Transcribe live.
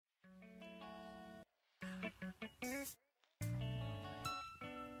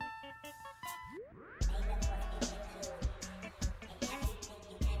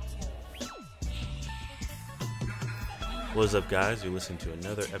What's up, guys? You're listening to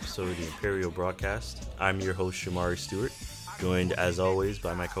another episode of the Imperial Broadcast. I'm your host, Shamari Stewart, joined as always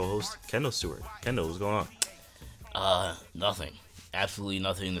by my co-host, Kendall Stewart. Kendall, what's going on? Nothing. Absolutely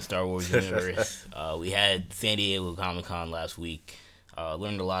nothing in the Star Wars universe. We had San Diego Comic Con last week.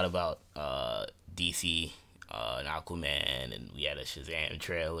 Learned a lot about DC and Aquaman, and we had a Shazam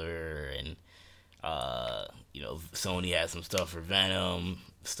trailer, and Sony had some stuff for Venom.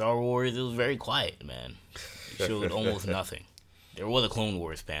 Star Wars, it was very quiet, man. It showed almost nothing. There was a Clone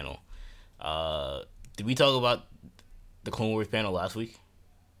Wars panel. Did we talk about the Clone Wars panel last week?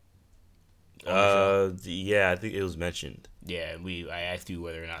 Yeah, I think it was mentioned. Yeah, I asked you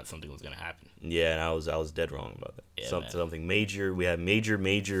whether or not something was gonna happen. Yeah, and I was dead wrong about that. Yeah, Something major. We had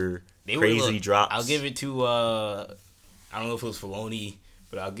major They crazy drops. I'll give it to I don't know if it was Filoni,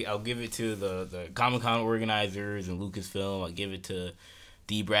 but I'll give it to the Comic Con organizers and Lucasfilm. I'll give it to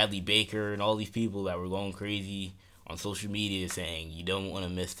D. Bradley Baker and all these people that were going crazy on social media saying you don't want to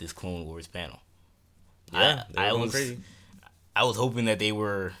miss this Clone Wars panel. Yeah, I going was crazy. I was hoping that they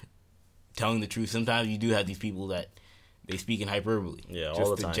were telling the truth. Sometimes you do have these people that they speak in hyperbole. Yeah, just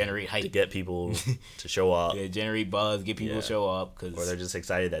all the to time. generate hype. To get people to show up. Yeah, generate buzz, get people to show up. Or they're just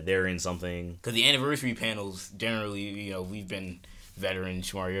excited that they're in something. Because the anniversary panels, generally, we've been veteran,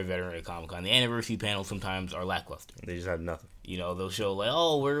 Shamar, you're a veteran at Comic-Con. The anniversary panels sometimes are lackluster. They just have nothing. They'll show like,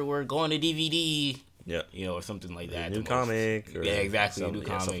 oh, we're going to DVD. Yeah. Or something like that. A new comic. Or yeah, exactly, a new comic.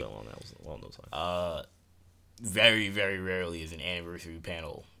 comic. Something along those lines. Very, very rarely is an anniversary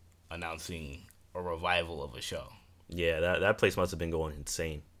panel announcing a revival of a show. Yeah, that place must have been going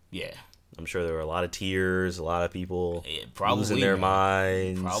insane. Yeah. I'm sure there were a lot of tears, a lot of people Probably, losing their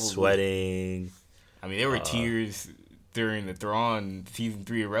minds, Probably. sweating. I mean, there were tears during the Thrawn season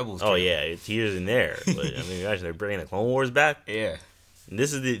 3 of Rebels. Oh yeah, tears in there. But I mean, imagine they're bringing the Clone Wars back. Yeah. And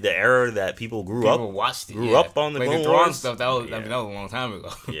this is the era that people grew up on the like Clone the Thrawn Wars stuff. That was that was a long time ago.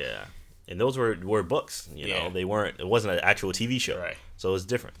 Yeah, and those were books. They weren't. It wasn't an actual TV show. Right. So it was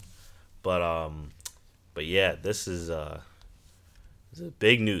different. But yeah, this is a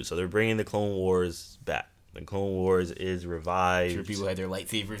big news. So they're bringing the Clone Wars back. The Clone Wars is revived. Sure, people had their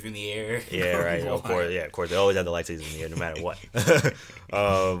lightsabers in the air. Yeah, right. Of course. They always have the lightsabers in the air, no matter what.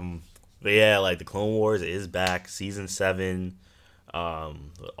 But yeah, like the Clone Wars is back, season 7.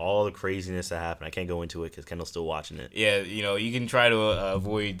 All the craziness that happened. I can't go into it because Kendall's still watching it. Yeah, you can try to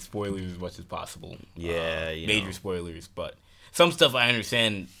avoid spoilers as much as possible. Yeah, major spoilers, but some stuff I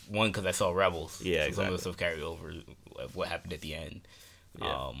understand. One, because I saw Rebels. Yeah, so exactly. Some of the stuff carried over of what happened at the end.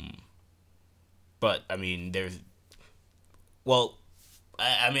 Yeah. But I mean, I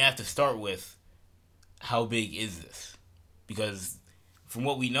have to start with how big is this? Because from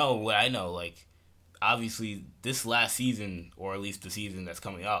what I know, like obviously this last season, or at least the season that's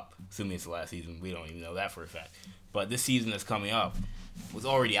coming up, assuming it's the last season, we don't even know that for a fact. But this season that's coming up was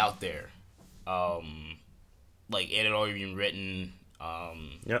already out there. Like it had already been written.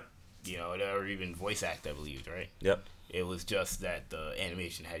 Yep. It had already been voice acted, I believe, right? Yep. It was just that the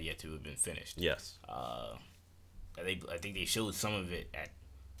animation had yet to have been finished. Yes. I think they showed some of it at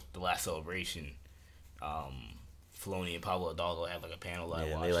the last celebration. Filoni and Pablo Hidalgo had like a panel.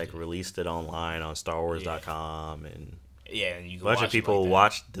 And they released it online on StarWars.com and and you a can bunch of people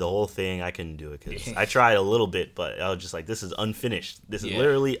watched the whole thing. I couldn't do it because I tried a little bit, but I was just like, this is unfinished. This is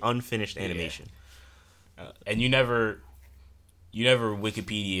literally unfinished animation. And you never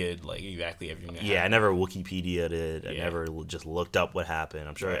Wikipedia'd like exactly everything. That happened. I never Wikipedia'd it. I never just looked up what happened.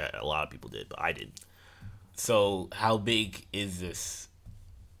 I'm sure a lot of people did, but I didn't. So how big is this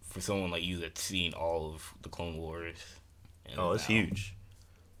for someone like you that's seen all of the Clone Wars? It's huge.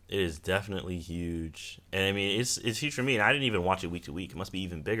 It is definitely huge. And I mean, it's huge for me, and I didn't even watch it week to week. It must be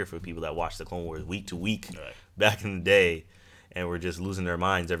even bigger for people that watched the Clone Wars week to week back in the day and were just losing their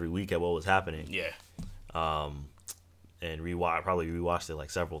minds every week at what was happening. Yeah. And probably rewatched it like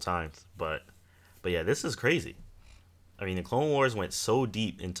several times. But yeah, this is crazy. I mean, the Clone Wars went so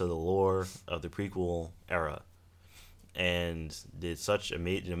deep into the lore of the prequel era and did such an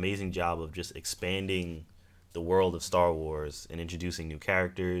amazing job of just expanding the world of Star Wars and introducing new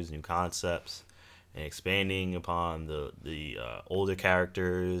characters, new concepts, and expanding upon the older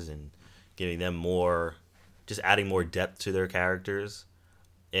characters and giving them just adding more depth to their characters.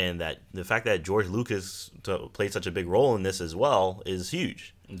 And that the fact that George Lucas played such a big role in this as well is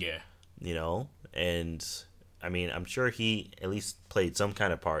huge. Yeah. And I mean, I'm sure he at least played some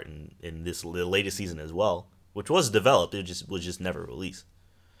kind of part in the latest season as well, which was developed. It was just never released.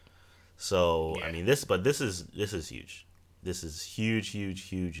 So I mean, this is huge. This is huge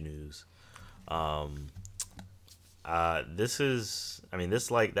news. This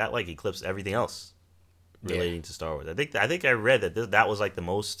eclipsed everything else relating to Star Wars. I think I read that that was like the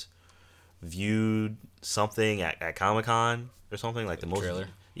most viewed something at Comic-Con or something, like the most trailer?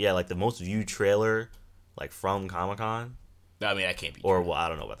 Yeah, like the most viewed trailer like from Comic-Con. I mean, that can't be. Or well, I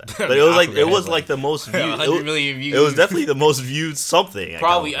don't know about that, I but mean, it was Aquaman like the most viewed. 100 million views. It was definitely the most viewed something. At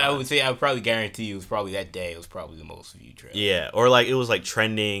Probably, Comic-Con. I would probably guarantee you it was probably that day. It was probably the most viewed trailer. Yeah, or like it was like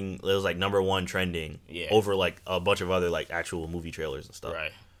trending. It was like #1 trending. Yeah. Over like a bunch of other like actual movie trailers and stuff.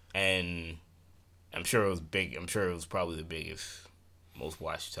 Right. And I'm sure it was big. I'm sure it was probably the biggest, most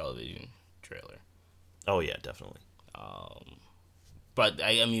watched television trailer. Oh yeah, definitely. But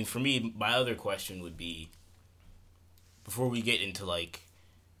I mean, for me, my other question would be, before we get into like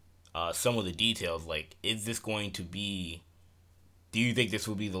some of the details, like, is this going to be? Do you think this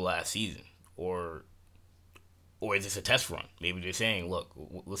will be the last season, or is this a test run? Maybe they're saying, look,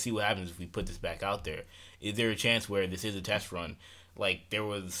 we'll see what happens if we put this back out there. Is there a chance where this is a test run? Like, there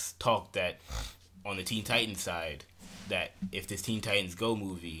was talk that on the Teen Titans side, that if this Teen Titans Go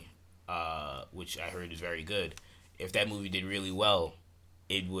movie, which I heard is very good, if that movie did really well,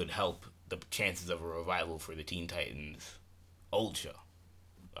 it would help the chances of a revival for the Teen Titans old show.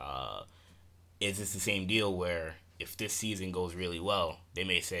 Is this the same deal where if this season goes really well, they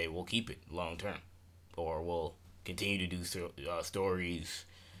may say, we'll keep it long term, or we'll continue to do stories,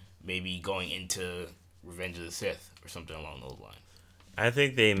 maybe going into Revenge of the Sith or something along those lines. I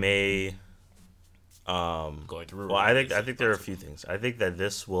think they may. Going through. Well, I think there are a few things. I think that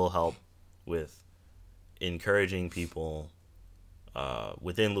this will help with encouraging people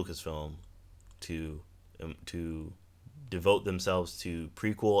within Lucasfilm to devote themselves to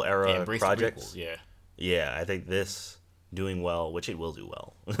prequel era projects. Yeah, I think this doing well, which it will do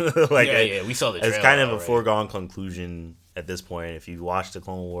well. We saw the trailer. It's kind of already. a foregone conclusion at this point. If you watched the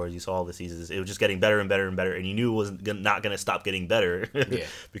Clone Wars, you saw all the seasons, it was just getting better and better and better, and you knew it was not going to stop getting better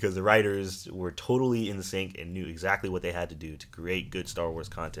because the writers were totally in sync and knew exactly what they had to do to create good Star Wars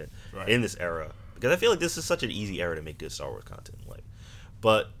content in this era. Because I feel like this is such an easy era to make good Star Wars content.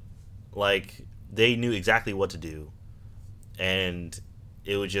 But they knew exactly what to do, and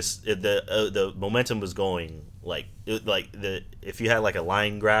it was just the momentum was going if you had like a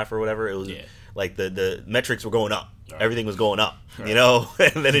line graph or whatever, it was like the metrics were going up, everything was going up, and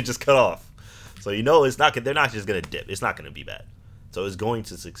then it just cut off. So they're not just gonna dip. It's not gonna be bad. So it's going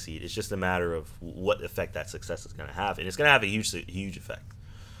to succeed. It's just a matter of what effect that success is gonna have, and it's gonna have a huge effect.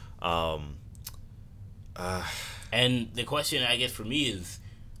 And the question, I guess, for me is,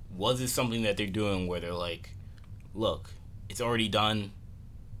 was this something that they're doing where they're like, look, it's already done.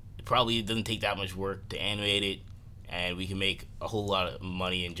 It probably doesn't take that much work to animate it, and we can make a whole lot of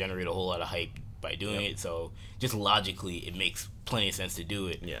money and generate a whole lot of hype by doing it. So just logically, it makes plenty of sense to do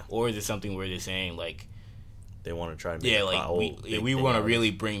it. Yeah. Or is it something where they're saying, like, they want to try to make we want to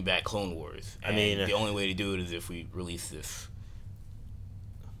really bring back Clone Wars. And I mean, the only way to do it is if we release this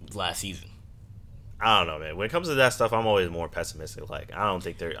last season. I don't know, man. When it comes to that stuff, I'm always more pessimistic. Like, I don't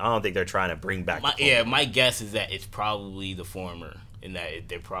think they're trying to bring back. My guess is that it's probably the former, in that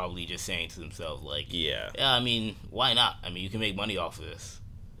they're probably just saying to themselves, like, I mean, why not? I mean, you can make money off of this.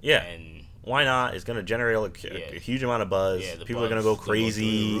 Yeah, and why not? It's gonna generate a huge amount of buzz. Yeah, people are gonna go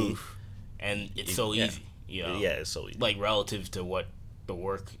crazy, and it's so easy. Yeah, it's so easy. Like, relative to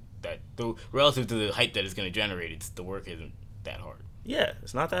relative to the hype that it's gonna generate, the work isn't that hard. Yeah,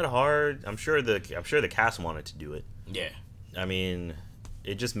 it's not that hard. I'm sure the cast wanted to do it. Yeah. I mean,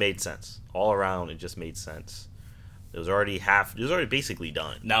 it just made sense. All around, it just made sense. It was already basically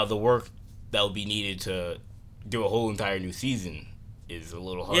done. Now, the work that would be needed to do a whole entire new season is a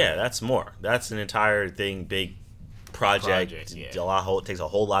little harder. Yeah, that's more. That's an entire thing, big project. Yeah. It takes a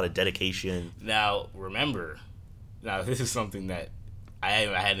whole lot of dedication. Now, remember, this is something that I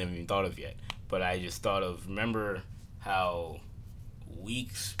hadn't even thought of yet, but I just thought of, remember how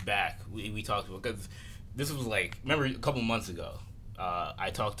weeks back we talked about, because this was remember a couple months ago, I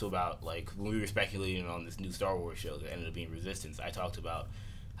talked about, like, when we were speculating on this new Star Wars show that ended up being Resistance, I talked about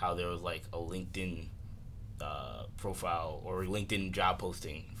how there was like a LinkedIn profile or LinkedIn job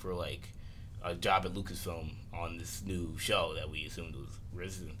posting for like a job at Lucasfilm on this new show that we assumed was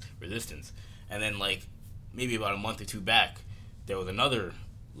Resistance. And then, like, maybe about a month or two back, there was another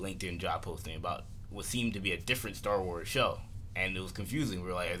LinkedIn job posting about what seemed to be a different Star Wars show. And it was confusing. We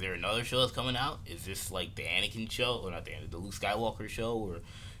were like, is there another show that's coming out? Is this like the Anakin show? Or not the Luke Skywalker show? Or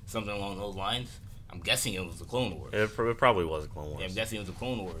something along those lines? I'm guessing it was the Clone Wars. It probably was the Clone Wars. Yeah, I'm guessing it was the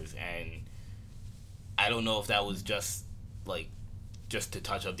Clone Wars. And I don't know if that was just to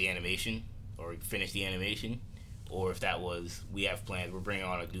touch up the animation or finish the animation, or if that was, we have plans, we're bringing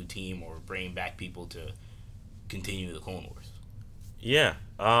on a new team, or bringing back people to continue the Clone Wars. Yeah.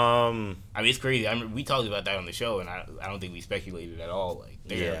 I mean, it's crazy. We talked about that on the show, and I don't think we speculated at all. Like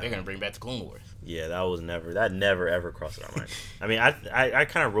they're gonna bring back the Clone Wars. Yeah, that never ever crossed our mind. I mean, I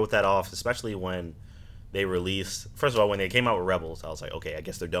kind of wrote that off, especially when they released. First of all, when they came out with Rebels, I was like, okay, I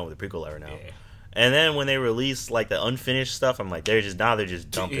guess they're done with the prequel era now. Yeah. And then when they released like the unfinished stuff, I'm like, they're just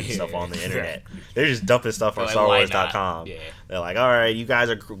dumping stuff on the internet. Exactly. They're just dumping stuff on Like, StarWars.com. yeah. They're like, all right, you guys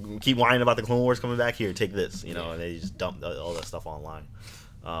keep whining about the Clone Wars coming back here, take this, and they just dump all that stuff online.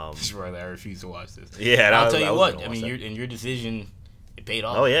 Just rather I refuse to watch this. Yeah, and I'll tell you what. I mean, your decision, it paid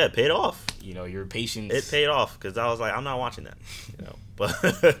off. Oh yeah, it paid off. Your patience. It paid off because I was like, I'm not watching that.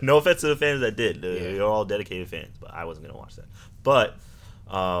 But no offense to the fans that did. You're all dedicated fans, but I wasn't gonna watch that. But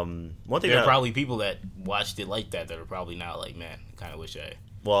one thing there are probably people that watched it like that are probably now like, man, kind of wish I.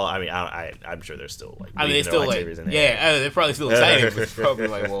 Well, I mean, I'm sure they're still like. I mean, it's still like, they're probably still excited, but it's probably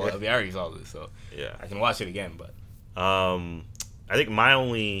like, well, I already saw this, so yeah, I can watch it again. But I think my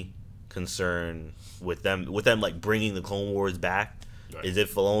only concern with them like bringing the Clone Wars back is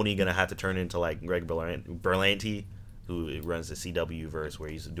if Filoni gonna have to turn into like Greg Berlanti, who runs the CW verse, where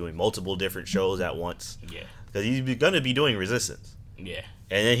he's doing multiple different shows at once. Yeah, because he's gonna be doing Resistance. Yeah,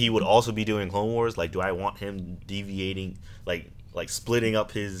 and then he would also be doing Clone Wars. Like, do I want him deviating, like splitting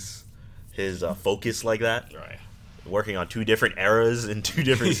up his focus like that? Right. Working on two different eras in two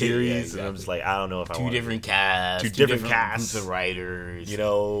different series, yeah, exactly. And I'm just like, I don't know if I want two different casts, groups of writers,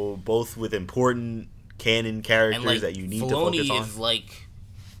 both with important canon characters that you need Filoni to focus on. Is like,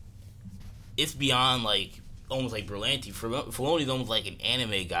 it's beyond like almost like Berlanti. Filoni's almost like an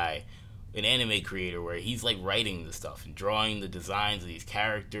anime guy, an anime creator, where he's like writing the stuff and drawing the designs of these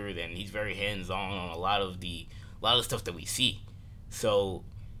characters, and he's very hands on a lot of the stuff that we see. So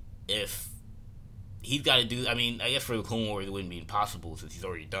if he's got to do, I mean, I guess for the Clone Wars it wouldn't be impossible since he's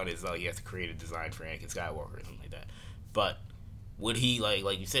already done it. It's not like he has to create a design for Anakin Skywalker or something like that. But would he,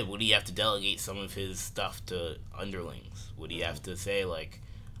 like you said, would he have to delegate some of his stuff to underlings? Would he have to say, like,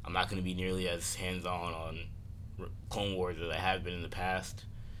 I'm not going to be nearly as hands-on on Clone Wars as I have been in the past?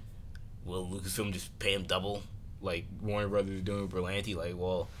 Will Lucasfilm just pay him double, like Warner Brothers is doing with Berlanti? Like,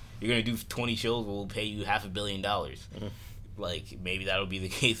 well, you're going to do 20 shows, we'll pay you $500 million. Mm-hmm. Like, maybe that'll be the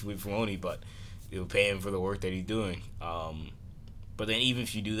case with Filoni, but it'll pay him for the work that he's doing. But then even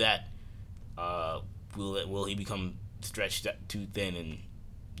if you do that, will he become stretched too thin, and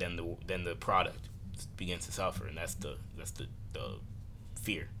then the product begins to suffer, and that's the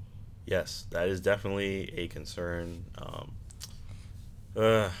fear. Yes, that is definitely a concern.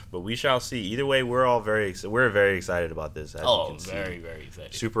 But we shall see. Either way, we're very excited about this. As you can very, see. very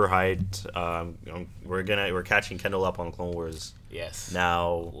excited. Super hyped. We're catching Kendall up on Clone Wars. Yes.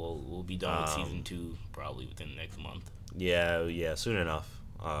 Now we'll be done with season 2 probably within the next month. Yeah, soon enough.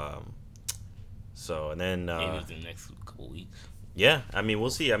 So and then maybe within the next couple weeks. Yeah, I mean we'll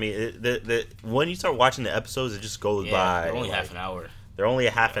see. I mean when you start watching the episodes, it just goes by. They're only half an hour. They're only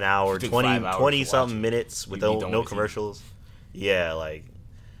a half an hour, 20 something minutes with no commercials. Yeah, like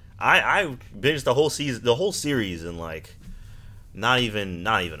I binged the whole series in like not even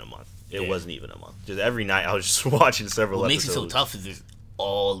a month. It wasn't even a month. Just every night I was just watching several episodes. What makes it so tough is there's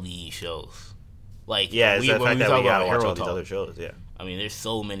all these shows. Like it's the fact that we gotta watch all these other shows. Yeah, I mean there's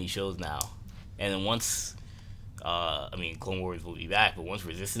so many shows now, and then once Clone Wars will be back, but once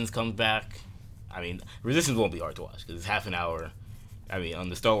Resistance comes back, I mean Resistance won't be hard to watch because it's half an hour. I mean on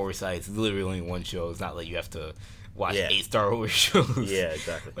the Star Wars side it's literally only one show. It's not like you have to watch 8 Star Wars shows. Yeah,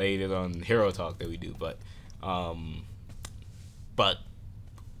 exactly. Like it is on Hero Talk that we do, but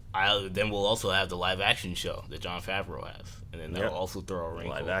then we'll also have the live action show that Jon Favreau has, and then that'll also throw a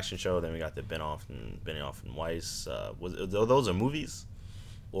wrinkle. Live action show. Then we got the Benioff and Weiss. Those are movies,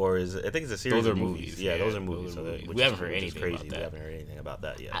 or is it, I think it's a series of movies. Yeah, those are movies. We haven't heard anything about that. We haven't heard anything about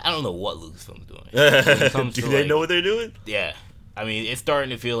that yet. I don't know what Lucasfilm's doing. Do they know what they're doing? Yeah. I mean, it's starting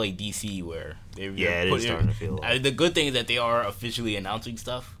to feel like DC, where it is starting to feel. The good thing is that they are officially announcing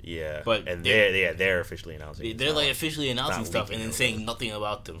stuff. Yeah, but they're officially announcing. They're like officially announcing stuff and then saying nothing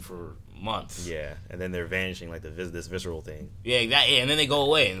about them for months. Yeah, and then they're vanishing like this visceral thing. Yeah, exactly. And then they go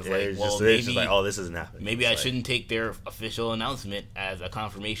away, and it's it's just like, oh, this isn't happening. Maybe I shouldn't take their official announcement as a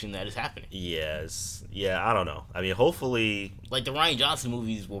confirmation that it's happening. Yes. Yeah, I don't know. I mean, hopefully, like the Rian Johnson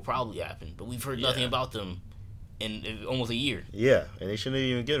movies will probably happen, but we've heard nothing about them in almost a year. Yeah, and they shouldn't have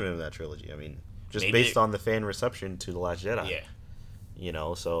even given him that trilogy. I mean, just based on the fan reception to The Last Jedi. Yeah.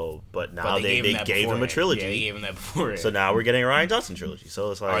 But now they gave him a trilogy. Yeah, they gave him that before. So now we're getting a Rian Johnson trilogy. So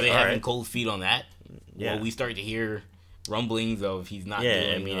it's like, are they having cold feet on that? Yeah. Will we start to hear rumblings of he's not doing...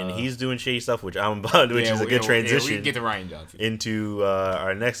 Yeah, I mean, and he's doing shady stuff, which I'm about, which is a good transition we can get to Rian Johnson. Into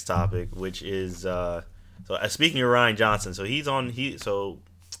our next topic, which is So speaking of Ryan Johnson, so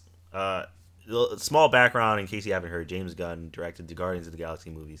small background in case you haven't heard. James Gunn directed the Guardians of the Galaxy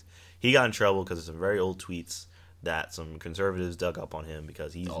movies. He got in trouble because of some very old tweets that some conservatives dug up on him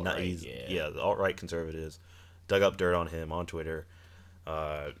because he's not. The alt-right conservatives dug up dirt on him on Twitter.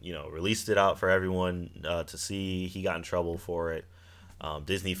 Released it out for everyone to see. He got in trouble for it.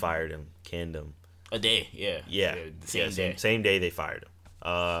 Disney fired him, canned him. A day, yeah. The same day they fired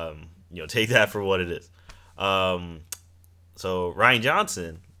him. Take that for what it is. So Ryan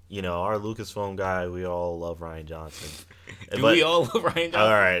Johnson, our Lucasfilm guy, we all love Ryan Johnson. We all love Ryan Johnson? All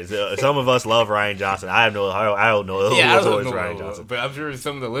right, so some of us love Ryan Johnson. I don't know. I don't know Ryan Johnson, but I'm sure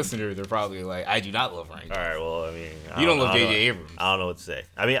some of the listeners are probably like, I do not love Ryan Johnson. All right, well, I mean, you don't love J.J. Abrams. I don't know what to say.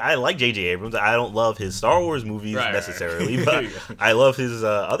 I mean, I like J.J. Abrams. I don't love his Star Wars movies necessarily, but I love his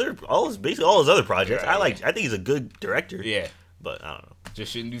all his other projects. I think he's a good director. Yeah, but I don't know.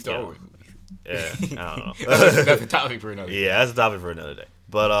 Just shouldn't do Star Wars. Yeah, I don't know. That's a topic for another day. Yeah, that's a topic for another day.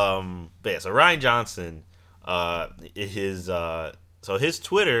 But yeah, so Ryan Johnson, his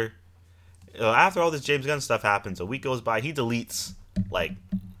Twitter, after all this James Gunn stuff happens, a week goes by, he deletes like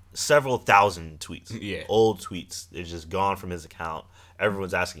several thousand tweets. Yeah. Old tweets. They're just gone from his account.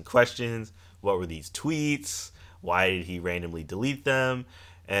 Everyone's asking questions. What were these tweets? Why did he randomly delete them?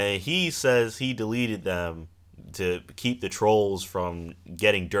 And he says he deleted them to keep the trolls from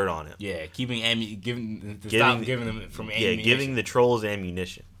getting dirt on him. Yeah, giving them from ammunition. Yeah, giving the trolls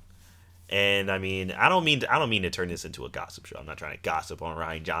ammunition. And I mean, I don't mean to turn this into a gossip show. I'm not trying to gossip on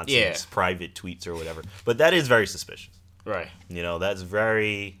Ryan Johnson's private tweets or whatever. But that is very suspicious. Right. That's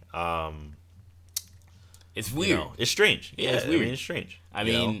very it's weird. It's strange. Yeah, it's weird. I mean, it's strange. I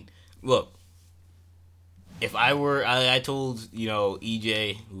mean, look, if I told,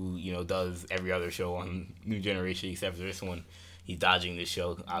 EJ, who, does every other show on New Generation except for this one, he's dodging this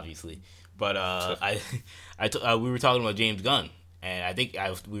show, obviously. But we were talking about James Gunn, and I think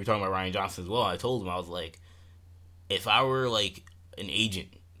we were talking about Ryan Johnson as well. I told him, I was like, if I were like an agent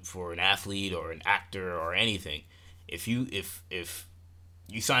for an athlete or an actor or anything, if you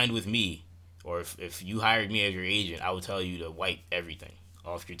signed with me, or if you hired me as your agent, I would tell you to wipe everything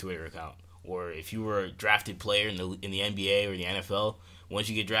off your Twitter account. Or if you were a drafted player in the NBA or the NFL, once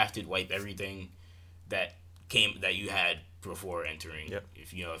you get drafted, wipe everything that you had before entering. Yep.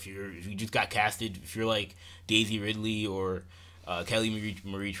 If you just got casted, if you're like Daisy Ridley or Kelly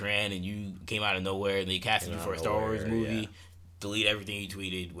Marie Tran and you came out of nowhere and they casted you for a Star Wars movie, delete everything you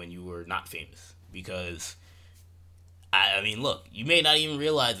tweeted when you were not famous. Because I mean, look, you may not even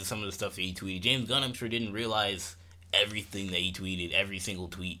realize that some of the stuff that he tweeted. James Gunn, I'm sure, didn't realize everything that he tweeted, every single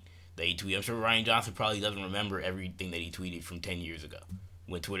tweet that he tweeted. I'm sure Ryan Johnson probably doesn't remember everything that he tweeted from 10 years ago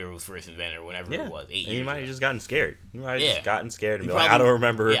when Twitter was first invented or whenever it was, 8 years ago. He might have just gotten scared. He might have just gotten scared and be probably, like, I don't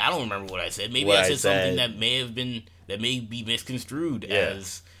remember. Yeah, I don't remember what I said. Maybe I said something that may be misconstrued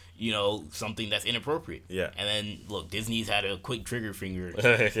as, something that's inappropriate. Yeah. And then, look, Disney's had a quick trigger finger,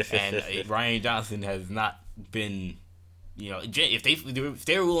 and Ryan Johnson has not been... if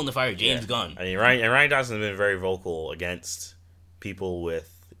they were willing to fire James Gunn, I mean, Ryan Johnson has been very vocal against people with,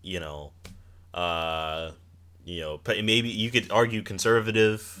 maybe you could argue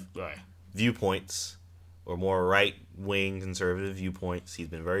conservative viewpoints or more right wing conservative viewpoints. He's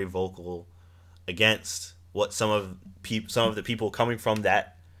been very vocal against what some of the people coming from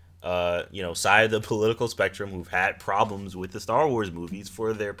that side of the political spectrum who've had problems with the Star Wars movies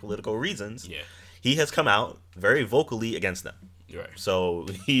for their political reasons. Yeah. He has come out very vocally against them. Right. So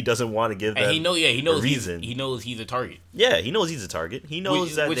he doesn't want to give them a reason. He knows he's a target. Yeah, he knows he's a target. He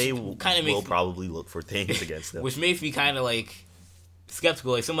knows that they will probably look for things against them. Which makes me kind of like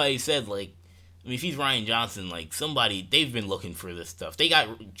skeptical. Like somebody said, like, I mean, if he's Ryan Johnson, like they've been looking for this stuff. They got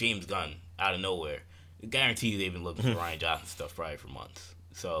James Gunn out of nowhere. I guarantee you they've been looking for Ryan Johnson stuff probably for months.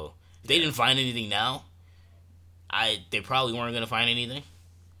 So if they didn't find anything now, they probably weren't going to find anything.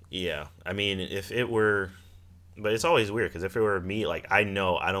 Yeah, I mean, if it were, but it's always weird because if it were me, like I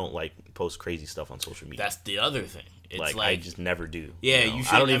know I don't like post crazy stuff on social media. That's the other thing. It's like I just never do. Yeah, you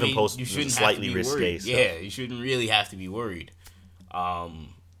shouldn't. I don't even post you shouldn't slightly risque stuff. Yeah, you shouldn't really have to be worried.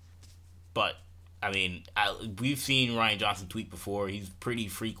 But I mean, we've seen Ryan Johnson tweet before. He's pretty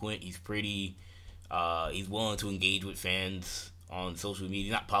frequent. He's pretty. He's willing to engage with fans on social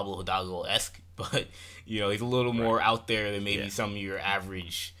media. Not Pablo Hidalgo-esque, but he's a little more out there than maybe some of your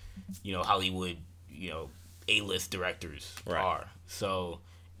average, Hollywood, A-list directors are. So,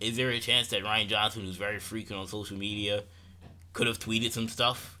 is there a chance that Ryan Johnson, who's very frequent on social media, could have tweeted some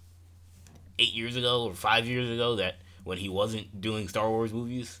stuff 8 years ago or 5 years ago that when he wasn't doing Star Wars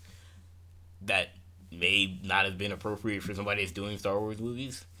movies that may not have been appropriate for somebody that's doing Star Wars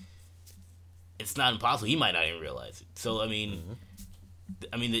movies? it's not impossible. He might not even realize it. So if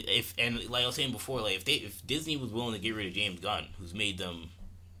and like I was saying before, like if Disney was willing to get rid of James Gunn, who's made them,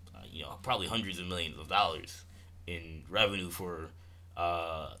 probably hundreds of millions of dollars in revenue for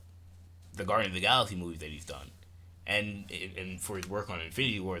the Guardians of the Galaxy movies that he's done, and for his work on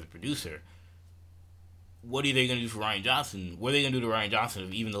Infinity War as a producer, what are they going to do for Rian Johnson? What are they going to do to Rian Johnson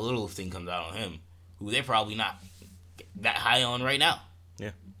if even the littlest thing comes out on him, who they're probably not that high on right now?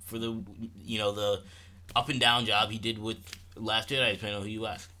 Yeah. For the up and down job he did with Last Jedi, depending on who you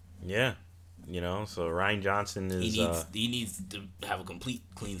ask. Yeah. So Rian Johnson is... He needs to have a complete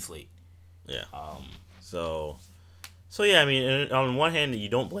clean slate. Yeah. So yeah, I mean, on one hand, you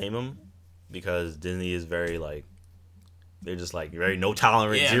don't blame him because Disney is very, like, they're just, like, very no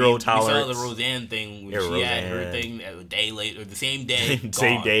tolerance, zero tolerance. We saw the Roseanne thing when she had her thing a day late, or the same day,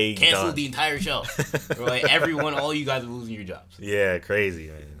 same day, canceled done. the entire show. Like, everyone, all you guys are losing your jobs. Yeah, crazy,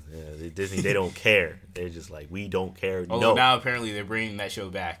 man. Yeah, Disney, they don't care. They're just like, we don't care. Although now apparently they're bringing that show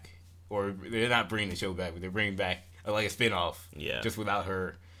back, or they're not bringing the show back, but they're bringing back like a spinoff. Yeah. Just without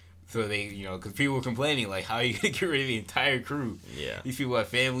her. So they, because people were complaining, like, how are you going to get rid of the entire crew? Yeah. These people have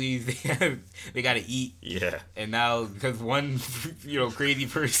families, they got to eat. Yeah. And now, because one, crazy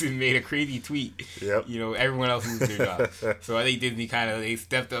person made a crazy tweet, yep. Everyone else loses their job. So I think Disney they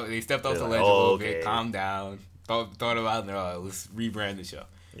stepped off the ledge a little bit, calmed down, thought about it, and they're like, let's rebrand the show.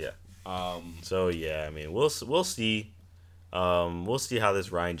 Yeah. So, yeah, I mean, we'll see. We'll see how this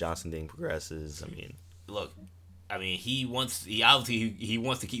Rian Johnson thing progresses. I mean, look. I mean, he obviously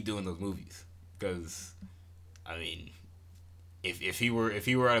wants to keep doing those movies because, I mean, if he were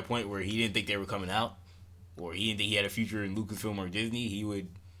at a point where he didn't think they were coming out, or he didn't think he had a future in Lucasfilm or Disney,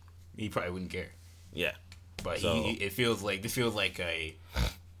 he probably wouldn't care. Yeah, but this feels like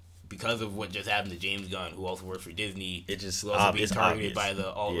because of what just happened to James Gunn, who also works for Disney, it just who also being targeted obvious. by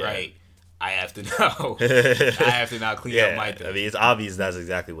the alt-right. I have to know. I have to now clean up my thing. I mean, it's obvious that's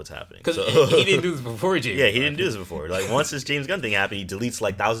exactly what's happening. Because he didn't do this before James Gunn. Yeah, he didn't do this before. Like, once this James Gunn thing happened, he deletes,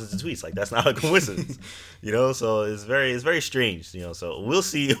 like, thousands of tweets. Like, that's not a coincidence. So it's very strange, So we'll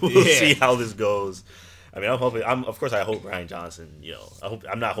see. We'll see how this goes. I mean, I hope Rian Johnson,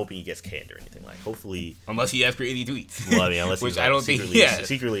 I'm not hoping he gets canned or anything. Like, hopefully... Unless he has crazy tweets. Well, I mean, unless which he's I don't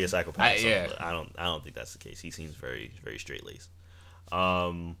secretly a psychopath. But I don't think that's the case. He seems very, very straight-laced.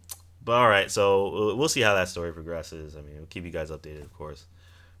 But all right, so we'll see how that story progresses. I mean, we'll keep you guys updated, of course.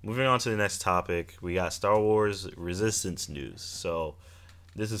 Moving on to the next topic, we got Star Wars Resistance news. So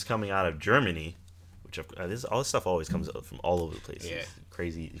this is coming out of Germany, which all this stuff always comes up from all over the place. Yeah.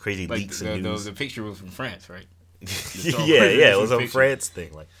 Crazy like leaks and news. The picture was from France, right? yeah, it was a France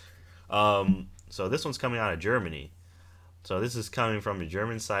thing. Like, so this one's coming out of Germany. So this is coming from a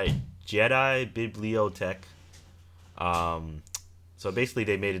German site, Jedi Bibliothek. So basically,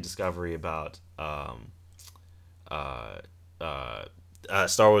 they made a discovery about Star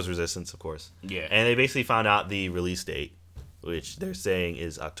Wars Resistance, of course. Yeah. And they basically found out the release date, which they're saying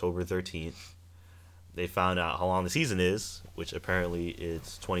is October 13th. They found out how long the season is, which apparently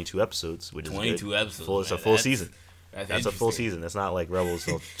it's 22 episodes, which is 22 episodes. It's a full season. That's a full season. That's not like Rebels,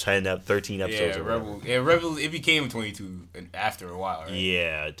 13 episodes. Rebels. It became 22 after a while, right?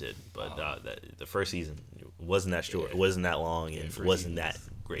 Yeah, it did. But the first season wasn't that short. It wasn't that long, and it wasn't that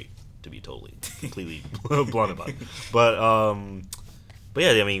great, to be completely blunt about it. But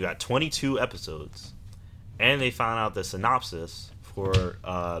yeah, I mean, you got 22 episodes, and they found out the synopsis for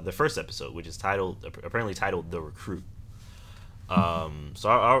the first episode, which is apparently titled "The Recruit."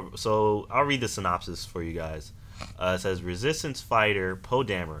 So I'll read the synopsis for you guys. It says Resistance fighter Poe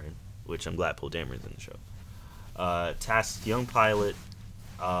Dameron, which I'm glad Poe Dameron's in the show, tasks young pilot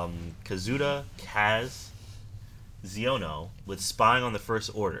Kazuda Kaz Xiono with spying on the First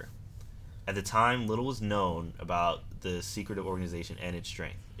Order. At the time, little was known about the secretive organization and its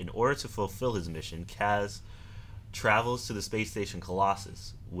strength. In order to fulfill his mission, Kaz travels to the space station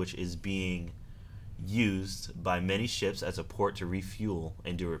Colossus, which is being used by many ships as a port to refuel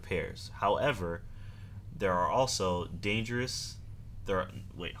and do repairs. However, there are also dangerous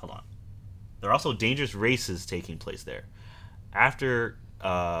races taking place there. After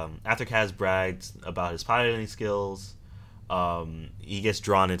Kaz brags about his piloting skills, he gets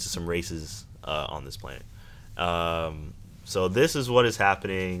drawn into some races on this planet. So this is what is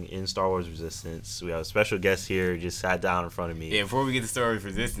happening in Star Wars Resistance. We have a special guest here, just sat down in front of me. Yeah, before we get to Star Wars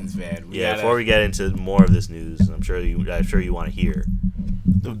Resistance, man. Before we get into more of this news, I'm sure you want to hear.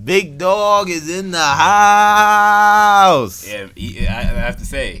 The big dog is in the house. Yeah, I have to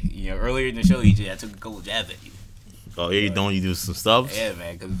say, earlier in the show, I took a couple jabs at you. Oh, yeah, don't you do some stuff? Yeah,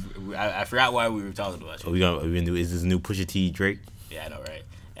 man, because I forgot why we were talking about you. We gonna do? Is this new Pusha T Drake? Yeah, I know, right?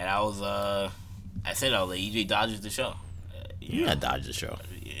 And I was I said all that EJ dodges the show. You not dodge the show.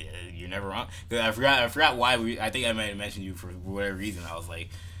 You're never wrong. 'Cause I forgot why I think I might have mentioned you for whatever reason. I was like,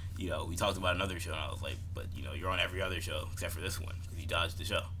 we talked about another show, and I was like, but you're on every other show except for this one because you dodged the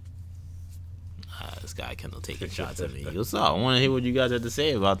show. This guy Kendall taking shots at me. What's up? I want to hear what you guys have to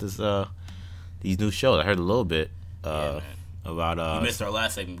say about this. These new shows. I heard a little bit about. You missed our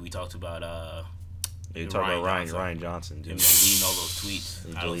last segment. We talked about. You talk about Ryan Johnson. Him deleting all those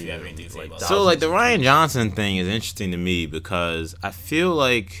tweets. I don't know if you have anything to say about that. So like the Ryan Johnson thing is interesting to me because I feel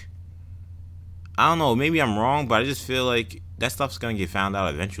like I don't know. Maybe I'm wrong, but I just feel like that stuff's gonna get found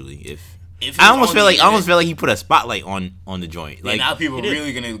out eventually. If I almost feel like he put a spotlight on the joint. Like now people are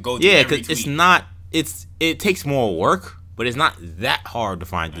really gonna go. Yeah, because it's not. It takes more work, but it's not that hard to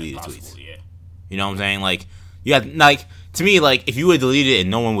find deleted tweets. Yeah. You know what I'm saying? Like you got like to me like if you would have deleted it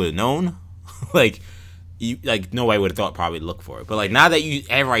and no one would have known, like. Nobody would have thought probably to look for it, but like now that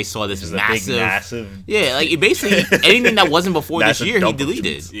everybody saw this massive, yeah, like it basically anything that wasn't before this year he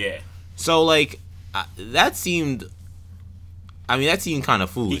deleted. Yeah. So like that seemed kind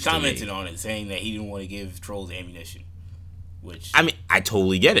of foolish. He commented on it saying that he didn't want to give trolls ammunition, which I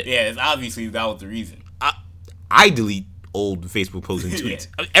totally get it. Yeah, it's obviously that was the reason. I delete old Facebook posts and tweets.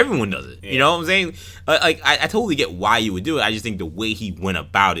 Yeah. Everyone does it. Yeah. You know what I'm saying? I totally get why you would do it. I just think the way he went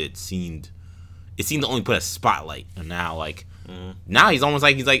about it seemed to only put a spotlight. And now, now he's almost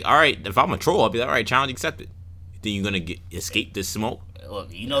like, all right, if I'm a troll, I'll be like, all right, challenge accepted. Then you're going to escape this smoke?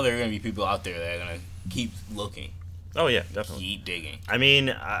 Look, there are going to be people out there that are going to keep looking. Oh, yeah, definitely. Keep digging. I mean,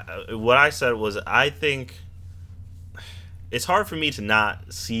 what I said was I think it's hard for me to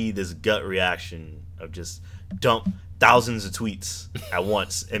not see this gut reaction of just dump thousands of tweets at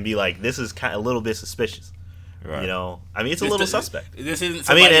once and be like, this is kind of a little bit suspicious. Right. I mean, it's a little suspect. This isn't.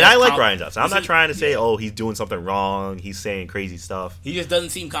 I mean, and I like Ryan Johnson. I'm not trying to say, he's doing something wrong. He's saying crazy stuff. He just doesn't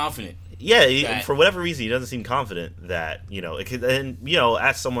seem confident. Yeah, for whatever reason, he doesn't seem confident that it could. And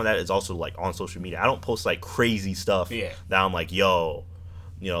as someone that is also like on social media, I don't post like crazy stuff. Yeah. That I'm like,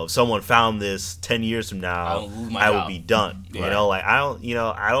 if someone found this 10 years from now, I would be done. Yeah.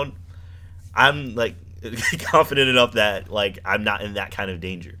 I'm like confident enough that like I'm not in that kind of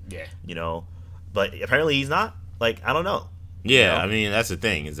danger. Yeah. But apparently he's not. Like, I don't know. Yeah, I mean, that's the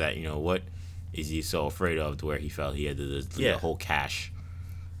thing, is that, what is he so afraid of to where he felt he had the whole cache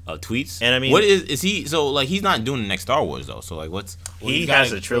of tweets? And I mean... What is he... So, like, he's not doing the next Star Wars, though. So, like, what's... He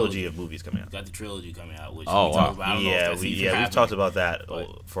has a trilogy of movies coming out. Got the trilogy coming out, which we talked about. We've talked about that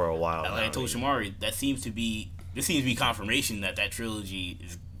for a while. Like I told Shamari, this seems to be confirmation that trilogy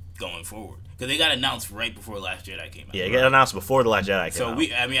is going forward. Because they got announced right before Last Jedi came out. Yeah, it got announced before The Last Jedi came out. So,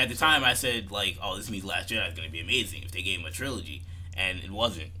 at the time, I said, like, this means Last Jedi is going to be amazing if they gave him a trilogy. And it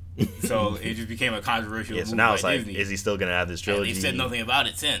wasn't. So, it just became a controversial movie. So now it's like, Disney. Is he still going to have this trilogy? And they've said nothing about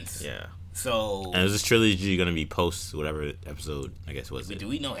it since. Yeah. So... And is this trilogy going to be post whatever episode, I guess, was it? Do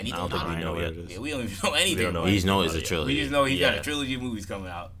we know anything about it? I don't think we know yet. Yeah, we don't even know anything. We just know it's a trilogy. We just know he's got a trilogy of movies coming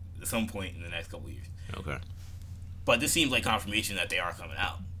out at some point in the next couple of years. Okay. But this seems like confirmation that they are coming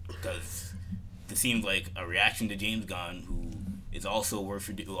out. Because... It seems like a reaction to James Gunn, who also works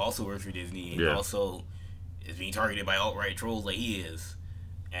for Disney, and also is being targeted by alt-right trolls like he is,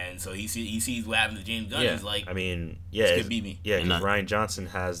 and so he sees what happened to James Gunn. He's like, I mean, this could be me. Yeah, because Ryan Johnson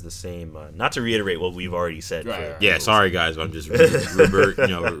has the same. Not to reiterate what we've already said. Right. Sorry guys, but I'm just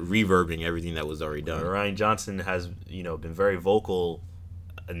reverbing everything that was already done. Ryan Johnson has been very vocal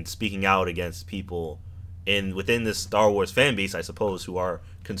and speaking out against people within this Star Wars fan base, I suppose, who are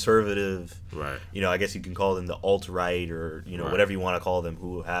conservative, right? I guess you can call them the alt-right or whatever you want to call them,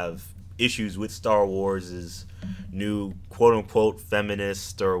 who have issues with Star Wars' new quote-unquote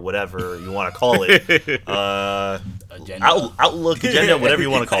feminist or whatever you want to call it, outlook, agenda, whatever you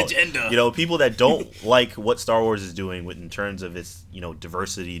want to call it. People that don't like what Star Wars is doing in terms of its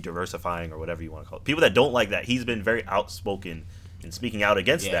diversifying or whatever you want to call it. People that don't like that, he's been very outspoken in speaking out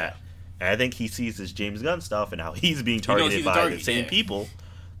against that. And I think he sees this James Gunn stuff and how he's being targeted by the same people.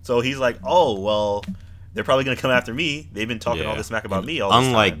 So he's like, oh, well, they're probably going to come after me. They've been talking all this smack about me all this time.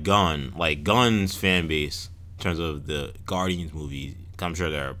 Unlike Gunn, Gunn's fan base, in terms of the Guardians movies, I'm sure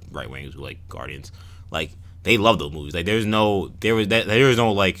there are right-wingers who like Guardians, they love those movies. There is no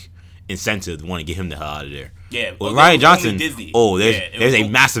incentive to want to get him the hell out of there. Yeah, well, Ryan Johnson. There's a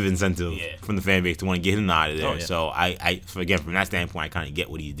massive incentive from the fan base to want to get him out of there. So I again, from that standpoint, I kind of get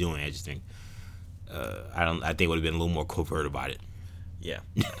what he's doing. I just think I think it would have been a little more covert about it. Yeah.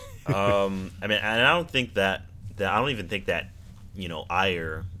 I mean, and I don't think that I don't even think that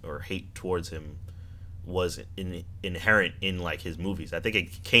ire or hate towards him was inherent in his movies. I think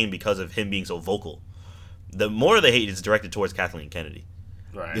it came because of him being so vocal. The more of the hate is directed towards Kathleen Kennedy.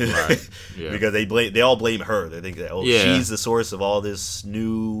 Right. Yeah. Because they all blame her. They think that Yeah. she's the source of all this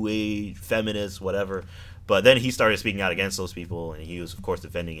new age feminist whatever. But then he started speaking out against those people, and he was of course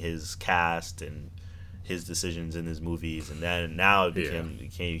defending his cast and his decisions in his movies, and then now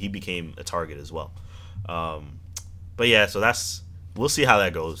it he became a target as well. But yeah, so we'll see how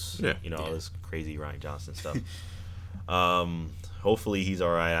that goes. Yeah. All this crazy Ryan Johnson stuff. Hopefully he's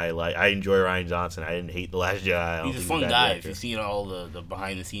all right. I enjoy Ryan Johnson. I didn't hate The Last Jedi. I don't He's a think fun bad guy director. if you've seen all the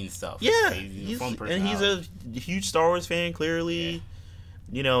behind the scenes stuff. Yeah, he's a fun person. and he's a huge Star Wars fan. Clearly,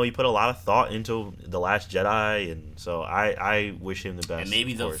 he put a lot of thought into The Last Jedi, and so I wish him the best. And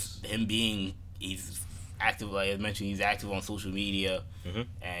maybe of course. him being he's active, like I mentioned, he's active on social media,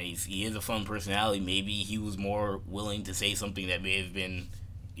 and he is a fun personality. Maybe he was more willing to say something that may have been,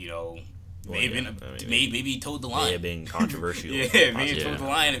 maybe he toed the line. May have been controversial. Maybe he toed the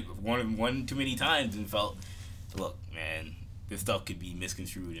line one too many times and felt, look, man, this stuff could be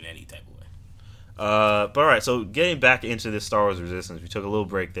misconstrued in any type of way. But all right, so getting back into this Star Wars Resistance, we took a little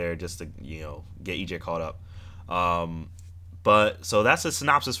break there just to get EJ caught up. But so that's a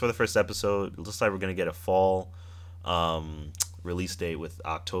synopsis for the first episode. It looks like we're gonna get a fall release date with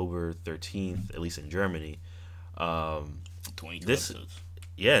October 13th, at least in Germany. 22 episodes.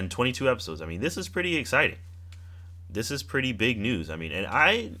 Yeah, and 22 episodes. I mean, this is pretty exciting. This is pretty big news. I mean,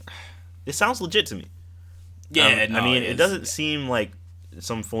 it sounds legit to me. Yeah, it doesn't seem like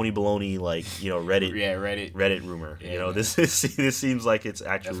some phony baloney like Reddit. Yeah, Reddit rumor. Yeah, this seems like it's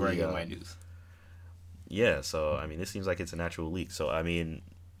actually. That's where I get my news. Yeah, so I mean, this seems like it's an actual leak. So I mean,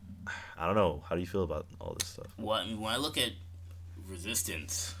 I don't know. How do you feel about all this stuff? Well, when I look at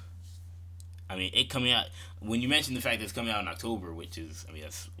Resistance, I mean, it coming out when you mentioned the fact that it's coming out in October, which is, I mean,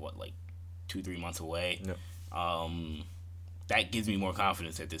 that's what, like 2-3 months away. Yep. That gives me more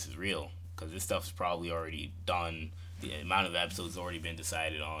confidence that this is real, because this stuff's probably already done. The amount of episodes has already been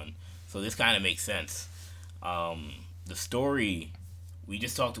decided on, so this kind of makes sense. The story we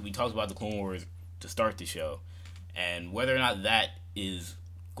talked about the Clone Wars to start the show, and whether or not that is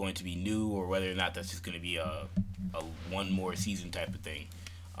going to be new or whether or not that's just going to be a one more season type of thing.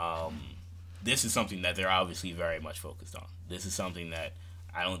 This is something that they're obviously very much focused on. This is something that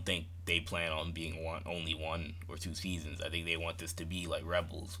I don't think they plan on being only 1 or 2 seasons. I think they want this to be like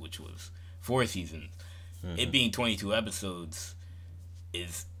Rebels, which was 4 seasons. Mm-hmm. It being 22 episodes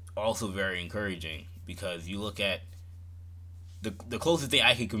is also very encouraging, because you look at the closest thing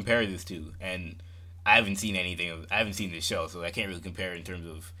I could compare this to, and I haven't seen this show, so I can't really compare it in terms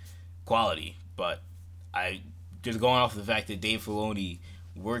of quality, but I just going off the fact that Dave Filoni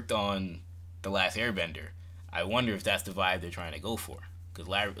worked on The Last Airbender, I wonder if that's the vibe they're trying to go for. Because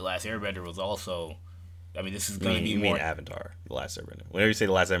Last Airbender was also, I mean, this is going to be more. You mean Avatar, The Last Airbender. Whenever you say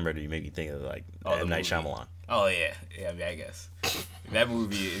The Last Airbender, you make me think of like M. Night Shyamalan. Oh yeah, I mean, I guess that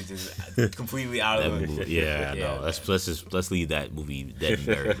movie is just completely out of movie. Yeah, no. Let's leave that movie dead and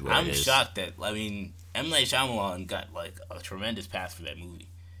buried. I'm shocked that M. Night Shyamalan got like a tremendous pass for that movie.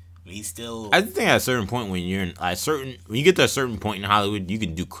 I mean, he's still. I think at a certain point when you're in when you get to a certain point in Hollywood, you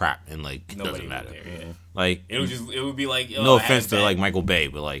can do crap and like it doesn't matter. There, yeah. Like it would be like no offense to like Michael Bay,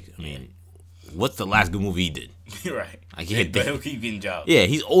 but like I mean, what's the last good movie he did? Right. I can't but he'll keep getting jobs. Yeah,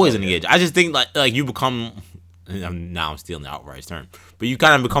 he's always in the edge. I just think like you become. Now I'm stealing the outright term, but you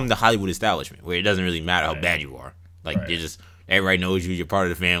kind of become the Hollywood establishment where it doesn't really matter how bad you are. Like you're just everybody knows you. You're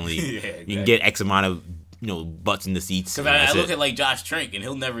part of the family. Exactly. You can get X amount of butts in the seats. Because I look at like Josh Trank, and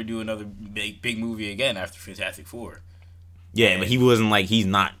he'll never do another big movie again after Fantastic Four. Yeah, but he wasn't like he's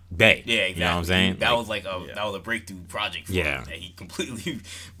not Bay. Yeah, exactly. You know what I'm saying? That was that was a breakthrough project for him that he completely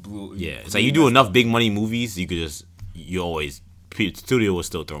blew. Yeah, it's like you do enough big money movies, studio will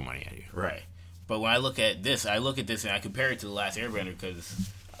still throw money at you. Right. But when I look at this and I compare it to The Last Airbender, because,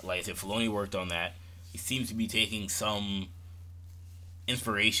 like I said, Filoni worked on that. He seems to be taking some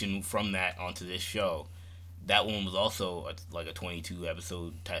inspiration from that onto this show. That one was also like a 22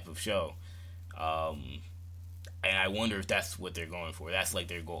 episode type of show. And I wonder if that's what they're going for. That's like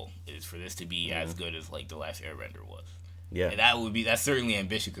their goal, is for this to be as good as like The Last Airbender was. Yeah. And that's certainly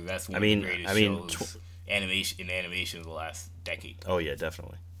ambitious, because that's one of the greatest shows animation of the last decade. Oh yeah,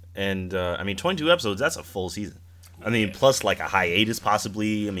 definitely. And 22 episodes, that's a full season. I mean, plus like a hiatus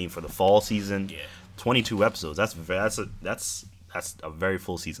possibly. I mean, for the fall season. Yeah. 22 episodes. That's a very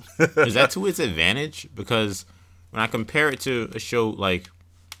full season. Is that to its advantage? Because when I compare it to a show like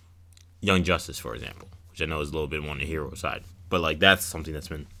Young Justice, for example, which I know is a little bit more on the hero side, but like that's something that's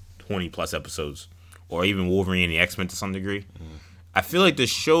been 20 plus episodes, or even Wolverine and the X-Men to some degree. I feel like the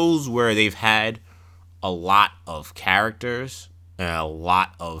shows where they've had a lot of characters and a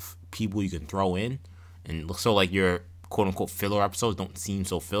lot of people you can throw in, and so like your quote unquote filler episodes don't seem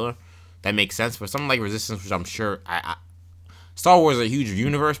so filler. That makes sense. For something like Resistance, which I'm sure Star Wars is a huge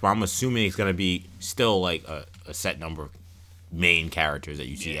universe, but I'm assuming it's gonna be still like a set number of main characters that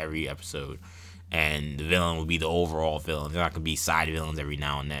you see every episode, and the villain will be the overall villain. They're not gonna be side villains every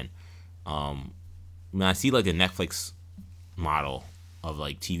now and then. I see like the Netflix model of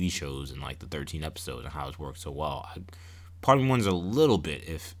like TV shows and like the 13 episodes and how it's worked so well. Part of me wonders a little bit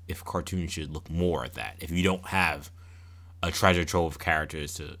if cartoons should look more at that. If you don't have a treasure trove of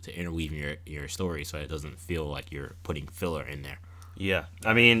characters to interweave in your story, so it doesn't feel like you're putting filler in there. Yeah,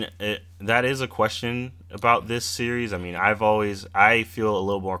 I mean that is a question about this series. I mean, I feel a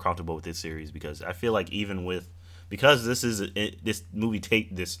little more comfortable with this series because I feel like because this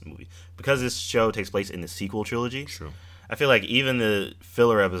show takes place in the sequel trilogy. True. I feel like even the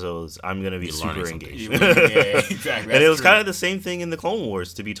filler episodes, I'm gonna be super engaged. Yeah, exactly. And it was kind of the same thing in the Clone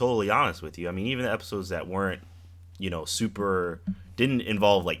Wars, to be totally honest with you. I mean, even the episodes that weren't, didn't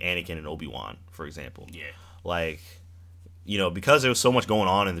involve like Anakin and Obi-Wan, for example. Yeah. Like, because there was so much going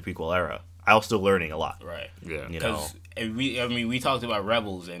on in the prequel era, I was still learning a lot. Right. Yeah. Because we talked about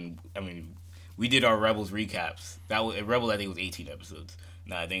Rebels, and we did our Rebels recaps. Rebels, I think, was 18 episodes.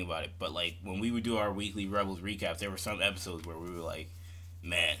 Now I think about it, but like when we would do our weekly Rebels recaps, there were some episodes where we were like,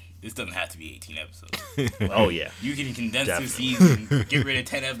 "Man, this doesn't have to be 18 episodes." Oh yeah, you can condense Definitely. the season, get rid of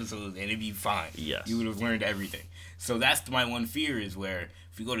 10 episodes, and it'd be fine. Yes, you would have learned everything. So that's my one fear is where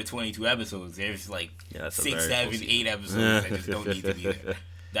if we go to 22 episodes, there's like 6, 7, 8 episodes that just don't need to be there.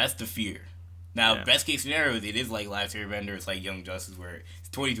 That's the fear. Now, best case scenario, it is like Last Airbender, it's like Young Justice, where it's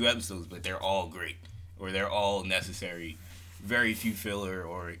 22 episodes, but they're all great or they're all necessary. Very few filler,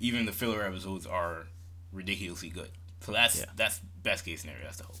 or even the filler episodes are ridiculously good. So that's best case scenario.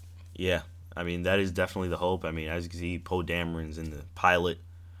 That's the hope. Yeah, I mean that is definitely the hope. I mean, as you can see, Poe Dameron's in the pilot.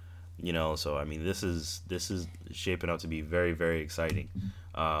 So I mean this is shaping up to be very, very exciting.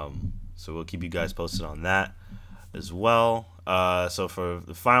 So we'll keep you guys posted on that as well. So for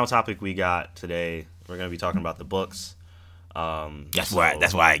the final topic we got today, we're gonna be talking about the books. That's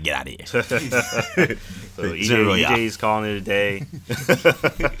why I get out of here. So EJ's calling it a day.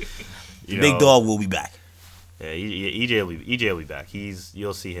 Big Dog will be back. Yeah, EJ will be back.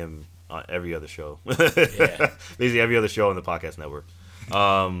 You'll see him on every other show. Basically every other show on the podcast network.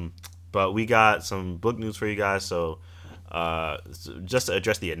 But we got some book news for you guys. So just to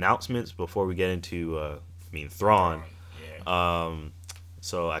address the announcements before we get into Thrawn.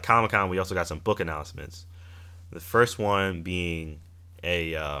 So at Comic-Con we also got some book announcements. The first one being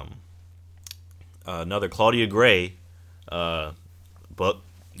another Claudia Gray book,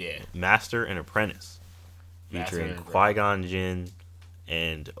 Master and Apprentice, featuring Qui-Gon Jinn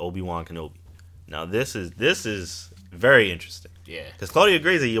and Obi-Wan Kenobi. Now this is very interesting. Yeah, because Claudia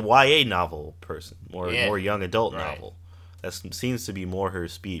Gray is a YA novel person, more young adult novel. That seems to be more her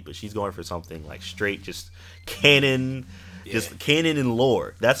speed, but she's going for something like straight, just canon, just canon and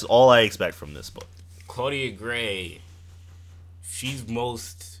lore. That's all I expect from this book. Claudia Gray, she did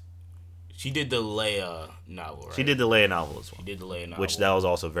the Leia novel, right? She did the Leia novel as well. She did the Leia novel. Which that was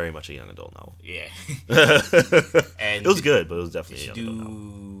also very much a young adult novel. Yeah. And it was good, but it was definitely a young adult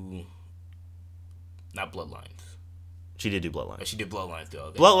novel. Not Bloodlines. She did do Bloodlines. Oh, she did Bloodlines, though.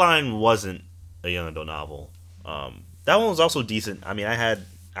 Okay. Bloodline wasn't a young adult novel. That one was also decent. I mean, I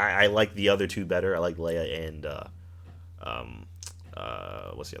like the other two better. I like Leia and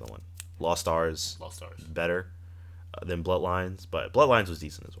what's the other one? Lost Stars better than Bloodlines, but Bloodlines was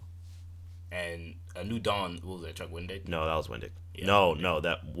decent as well. And A New Dawn, what was that, Chuck Wendig? No, that was Wendig. Yeah,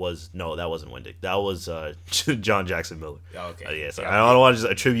 that wasn't Wendig. That was John Jackson Miller. Oh, okay. So I don't want to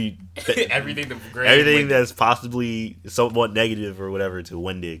just attribute everything that's possibly somewhat negative or whatever to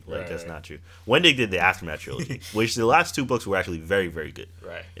Wendig. That's not true. Wendig did the Aftermath trilogy, which the last two books were actually very, very good.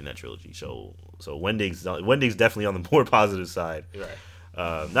 Right. In that trilogy. So Wendig's definitely on the more positive side. Right.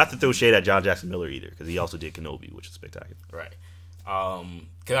 Not to throw shade at John Jackson Miller either, because he also did Kenobi, which is spectacular. Right.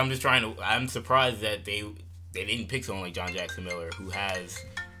 Because I'm surprised that they didn't pick someone like John Jackson Miller, who has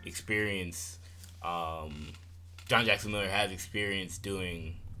experience. John Jackson Miller has experience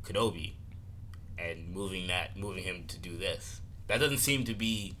doing Kenobi, and moving him to do this. That doesn't seem to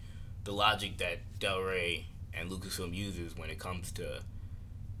be the logic that Del Rey and Lucasfilm uses when it comes to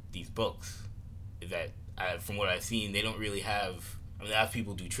these books. Is that from what I've seen, they don't really have. I mean, they have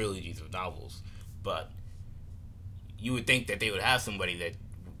people do trilogies of novels, but you would think that they would have somebody that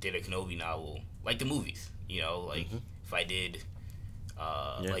did a Kenobi novel, like the movies. If I did,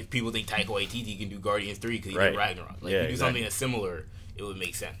 like people think Taika Waititi can do Guardians 3 because he did Ragnarok. Like, if you do something that's similar, it would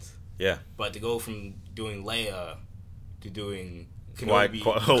make sense. Yeah. But to go from doing Leia to doing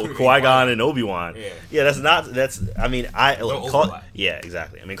Qui-Gon and Obi-Wan. Yeah. That's. I mean, overlap. yeah,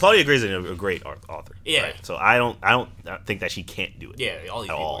 exactly. I mean, Claudia Gray's a great author. Yeah. Right? So I don't think that she can't do it. Yeah, all these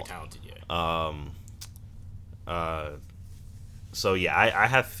people are talented. Yeah. So yeah, I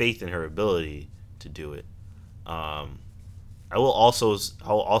have faith in her ability to do it. I'll also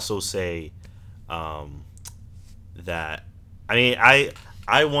say that I mean I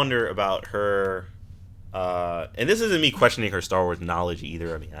wonder about her. And this isn't me questioning her Star Wars knowledge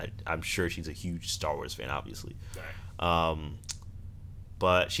either. I mean, I'm sure she's a huge Star Wars fan, obviously. Right.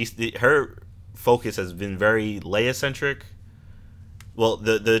 But her focus has been very Leia centric. Well,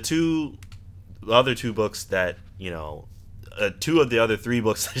 the other two books that two of the other three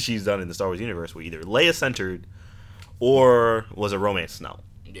books that she's done in the Star Wars universe were either Leia centered or was a romance novel.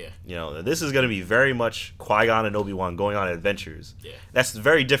 Yeah. This is going to be very much Qui-Gon and Obi-Wan going on adventures. Yeah. That's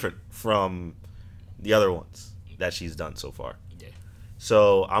very different from the other ones that she's done so far. Yeah.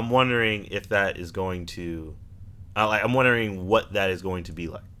 So I'm wondering if that is going to, I'm wondering what that is going to be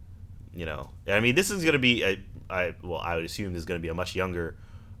like. I mean, this is going to be I would assume this is going to be a much younger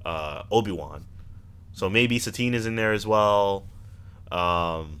Obi-Wan. So maybe Satine is in there as well.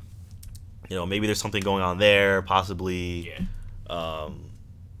 Maybe there's something going on there, possibly. Yeah.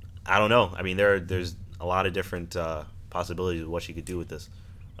 I don't know. I mean, there's a lot of different possibilities of what she could do with this.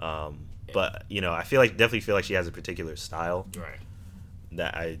 But I definitely feel like she has a particular style. Right.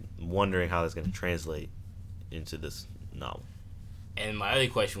 That I'm wondering how that's going to translate into this novel. And my other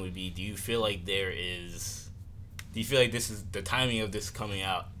question would be: do you feel like this is the timing of this coming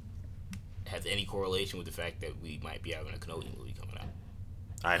out has any correlation with the fact that we might be having a Kenobi movie coming out?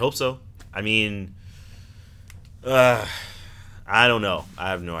 I hope so. I mean, I don't know. I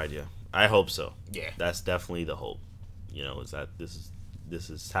have no idea. I hope so. Yeah. That's definitely the hope. Is that this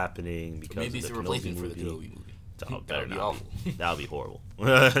is happening because maybe of it's the a replacement Kenobi for the Kenobi movie. That would be awful. That would be horrible.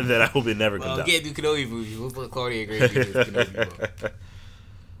 Then I hope it never comes out. We can't do Kenobi movies. We'll put Claudia Gray do this Kenobi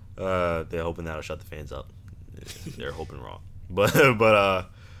book. They're hoping that'll shut the fans up. They're hoping wrong. But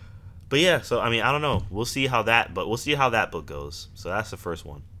yeah. So I mean, I don't know. We'll see how that book goes. So that's the first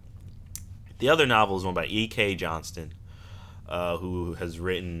one. The other novel is one by E.K. Johnston, who has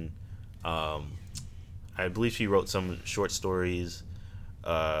written. I believe she wrote some short stories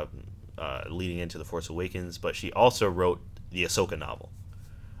leading into The Force Awakens, but she also wrote the Ahsoka novel,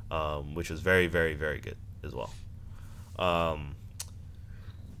 which was very, very, very good as well.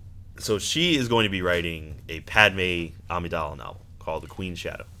 So she is going to be writing a Padme Amidala novel called The Queen's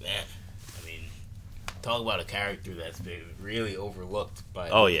Shadow. Man, I mean, talk about a character that's been really overlooked by.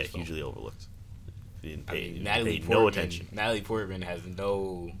 Oh yeah, hugely overlooked. Natalie Portman, no attention. Natalie Portman has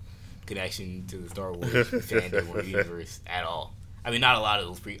no connection to the Star Wars fandom or universe at all. I mean, not a lot of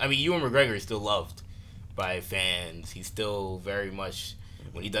those. Ewan McGregor is still loved by fans. He's still very much.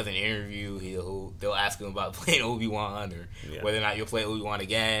 When he does an interview, they'll ask him about playing Obi-Wan or whether or not you'll play Obi-Wan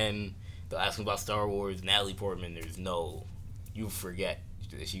again. They'll ask him about Star Wars. Natalie Portman, you forget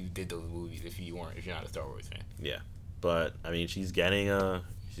that she did those movies if you're not a Star Wars fan. Yeah, but I mean, she's getting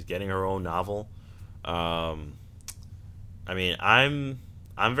her own novel. I mean, I'm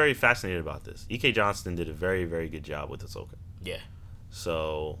very fascinated about this. E.K. Johnston did a very, very good job with Ahsoka. Yeah.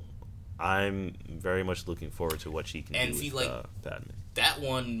 So I'm very much looking forward to what she can do with Padme. That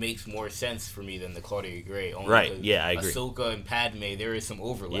one makes more sense for me than the Claudia Gray. Right, yeah, I agree. Ahsoka and Padme, there is some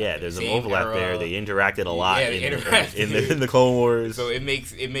overlap. Yeah, there's some overlap there. They interacted a lot in the Clone Wars. So it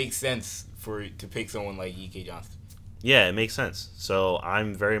makes sense to pick someone like E.K. Johnston. Yeah, it makes sense. So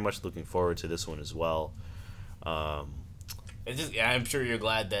I'm very much looking forward to this one as well. I'm sure you're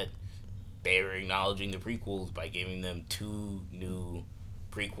glad that they're acknowledging the prequels by giving them 2 new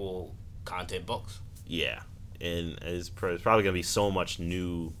prequel content books. Yeah, and it's probably going to be so much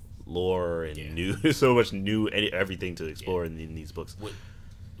new lore and so much new everything to explore in these books.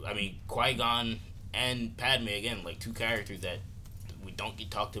 Qui-Gon and Padme, again, like 2 characters that we don't get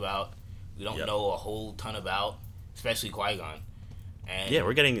talked about. We don't know a whole ton about, especially Qui-Gon. And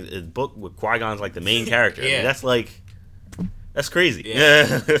we're getting a book with Qui-Gon's like the main character. Yeah. I mean, that's crazy.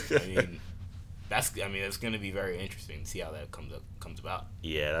 Yeah. It's going to be very interesting to see how that comes about.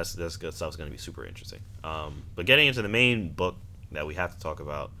 Yeah, that's good stuff. It's going to be super interesting. But getting into the main book that we have to talk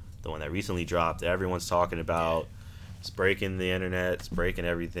about, the one that recently dropped, that everyone's talking about, it's breaking the internet, it's breaking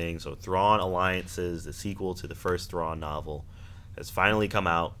everything. So Thrawn Alliances, the sequel to the first Thrawn novel, has finally come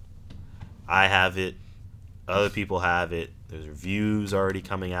out. I have it. Other people have it. There's reviews already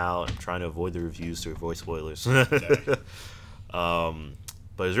coming out. I'm trying to avoid the reviews to avoid spoilers.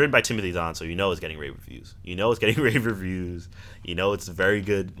 But it's written by Timothy Zahn, so it's getting rave reviews. It's a very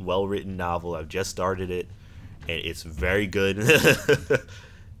good, well-written novel. I've just started it, and it's very good.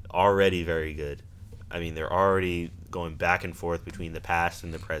 Already very good. I mean, they're already going back and forth between the past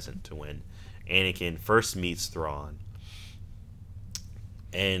and the present to when Anakin first meets Thrawn,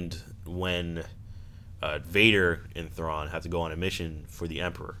 and when Vader and Thrawn have to go on a mission for the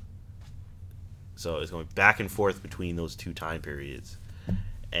Emperor. So it's going back and forth between those two time periods,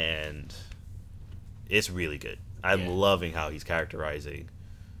 and it's really good. I'm loving how he's characterizing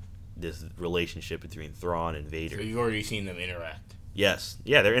this relationship between Thrawn and Vader. So you've already seen them interact. Yes,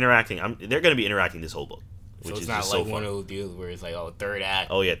 yeah, they're interacting. They're going to be interacting this whole book, which So it's is not just like so one fun. of those deals where it's like, oh, third act.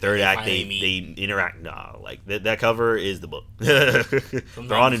 Oh yeah, third act finally they interact. Nah, like that cover is the book.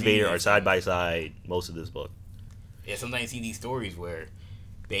 Thrawn and Vader are side by side most of this book. Yeah, sometimes you see these stories where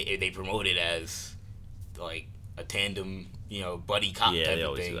they promote it as like a tandem, buddy cop Yeah, type they of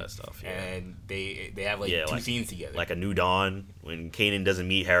always thing. do that stuff, yeah. And they have like Yeah, two like- scenes together. Like a New Dawn when Kanan doesn't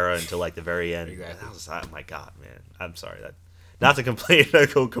meet Hera until like the very end. Exactly. Oh my god, man! I'm sorry that. Not to complain, I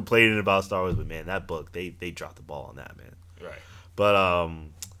go complaining about Star Wars, but man, that book they dropped the ball on that, man. Right.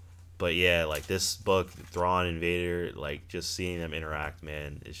 But yeah, like this book, Thrawn and Vader, like just seeing them interact,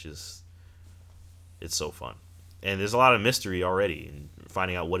 man, it's so fun. And there's a lot of mystery already in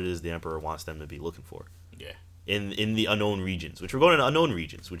finding out what it is the Emperor wants them to be looking for. Yeah. In the unknown regions, which we're going to unknown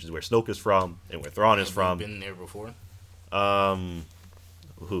regions, which is where Snoke is from and where Thrawn is Have from. you been there before?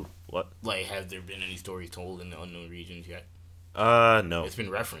 Who? What? Like, have there been any stories told in the unknown regions yet? No. It's been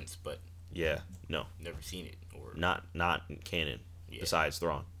referenced, but Yeah, no. never seen it. Or Not canon. Yeah. Besides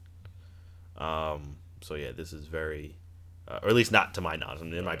Thrawn. So yeah, this is very, or at least not to my knowledge. I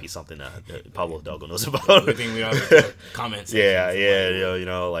mean, there might be something that Pablo Hidalgo knows about. Good thing we don't have the comments. Yeah,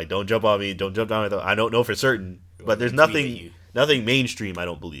 like don't jump on me, don't jump down. I don't know for certain, but there's Tweet at nothing, you. nothing mainstream. I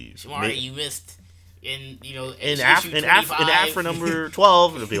don't believe. Shamari, you missed in In Afro number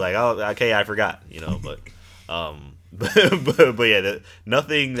 12, it'll be like, oh, okay, I forgot, but but yeah,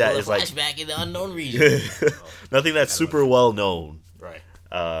 nothing that is like flashback in the unknown region. nothing that's super well known Right.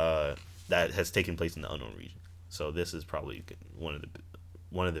 that has taken place in the unknown region. So this is probably one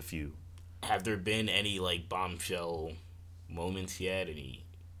of the few. Have there been any like bombshell moments yet? Any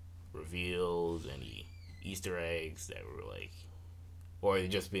reveals? Any Easter eggs that were like, or has it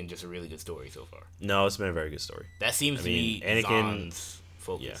just been just a really good story so far? No, it's been a very good story. That seems to be Anakin- Zahn's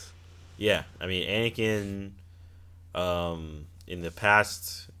focus. Yeah, I mean Anakin. In the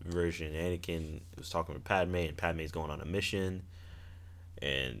past version, Anakin was talking with Padme, and Padme's going on a mission,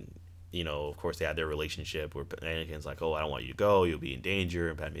 and of course they had their relationship where Anakin's like, "Oh, I don't want you to go. You'll be in danger,"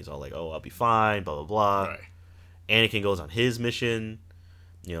 and Padme's all like, "Oh, I'll be fine." Blah blah blah. Right. Anakin goes on his mission.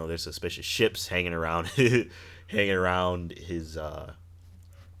 There's suspicious ships hanging around, hanging around his. I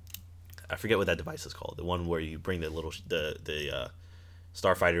forget what that device is called. The one where you bring the little the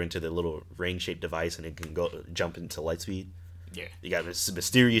starfighter into the little ring-shaped device and it can jump into light speed. Yeah. You got this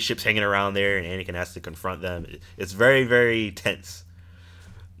mysterious ships hanging around there, and Anakin has to confront them. It's very, very tense.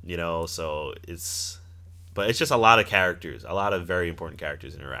 So but it's just a lot of characters, a lot of very important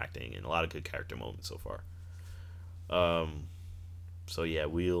characters interacting, and a lot of good character moments so far. So yeah,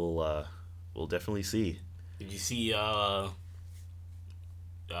 we'll definitely see. Did you see what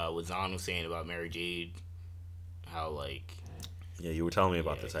Zahn was saying about Mary Jade? How like Yeah, you were telling me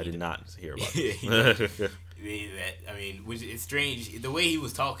about this. I did not hear about this. which it's strange. The way he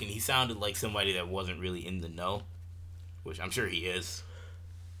was talking, he sounded like somebody that wasn't really in the know, which I'm sure he is.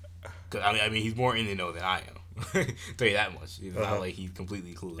 Cause I mean, he's more in the know than I am. Tell you that much. It's not like he's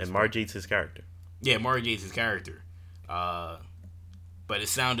completely clueless. And Mara Jade's his character. Yeah, Mara Jade's his character. But it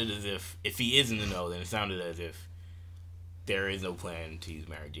sounded as if he is in the know, then it sounded as if there is no plan to use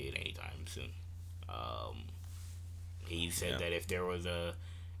Mara Jade anytime soon. He said that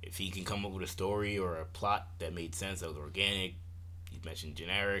if he can come up with a story or a plot that made sense, that was organic, he mentioned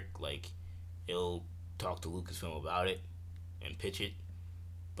generic, like, he'll talk to Lucasfilm about it and pitch it,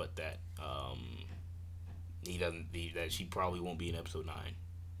 but that that she probably won't be in episode 9,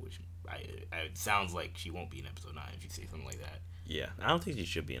 which it sounds like she won't be in episode 9 if you say something like that. Yeah, I don't think she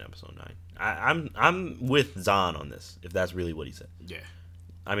should be in episode 9. I'm with Zahn on this, if that's really what he said. Yeah.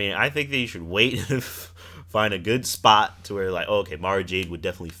 I mean, I think that you should wait and find a good spot to where, like, oh, okay, Mara Jade would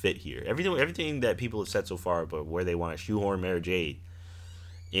definitely fit here. Everything that people have said so far about where they want to shoehorn Mara Jade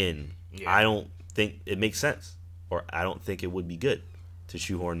in, Yeah. I don't think it makes sense. Or I don't think it would be good to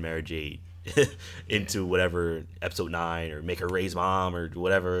shoehorn Mara Jade into whatever episode 9 or make her Rey's mom or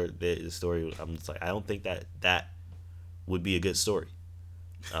whatever the story. I'm just like, I don't think that would be a good story.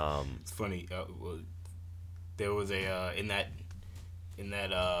 It's funny. There was a in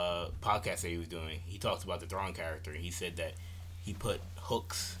that podcast that he was doing, he talked about the Thrawn character, and he said that he put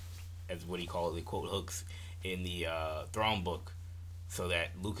hooks, as what he called it, quote hooks, in the Thrawn book, so that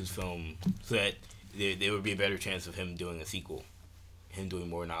there would be a better chance of him doing a sequel, him doing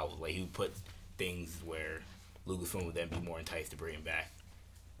more novels. Like, he would put things where Lucasfilm would then be more enticed to bring him back.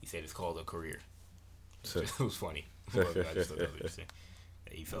 He said it's called a career. It was funny. I just thought that was interesting.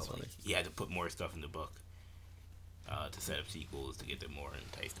 He felt like he had to put more stuff in the book to set up sequels to get them more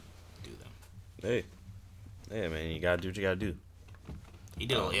enticed to do them. Hey, man, you gotta do what you gotta do. He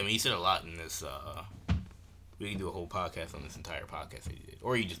did. He said a lot in this. We can do a whole podcast on this entire podcast that he did,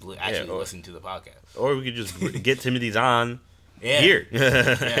 or you just listen to the podcast, or we could just get Timothy Zahn here. and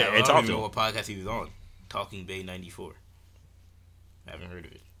I talk don't to even know him. what podcast he was on. Talking Bay 94. I haven't heard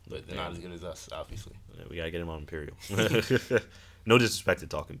of it, but they're not as good as us, obviously. Yeah, we gotta get him on Imperial. No disrespect to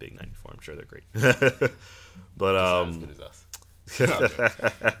Talking Big 94. I'm sure they're great. But Not as good as us.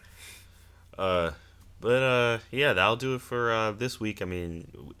 yeah, that'll do it for this week. I mean,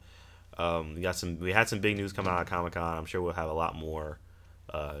 we had some big news coming out of Comic-Con. I'm sure we'll have a lot more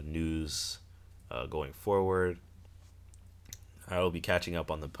news going forward. I will be catching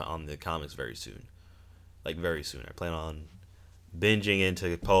up on the comics very soon. Like, very soon. I plan on binging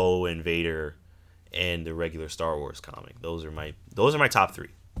into Poe and Vader and the regular Star Wars comic. Those are my top 3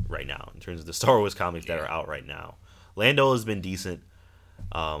 right now in terms of the Star Wars comics that are out right now. Lando has been decent.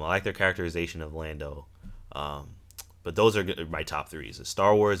 I like their characterization of Lando. But those are my top 3s: the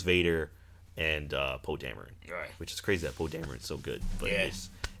Star Wars, Vader, and Poe Dameron. Right. Which is crazy that Poe Dameron's so good. But Yeah.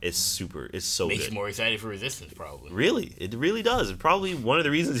 it's so Makes good. you more excited for Resistance, probably. Really, it really does. It's probably one of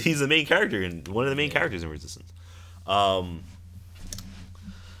the reasons he's the main character and one of the main characters in Resistance.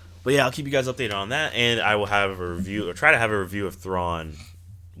 But yeah, I'll keep you guys updated on that, and I will have a review, or try to have a review of Thrawn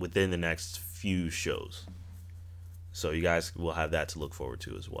within the next few shows. So you guys will have that to look forward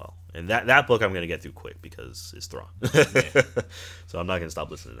to as well. And that book I'm gonna get through quick because it's Thrawn. So I'm not gonna stop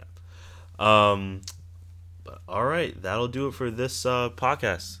listening to that. But all right, that'll do it for this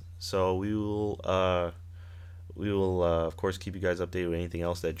podcast. So we will of course keep you guys updated with anything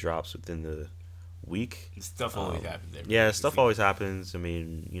else that drops within the week. Stuff always happens. Yeah, stuff always happens. I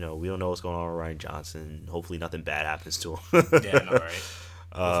mean, we don't know what's going on with Ryan Johnson. Hopefully nothing bad happens to him. Yeah, no, right.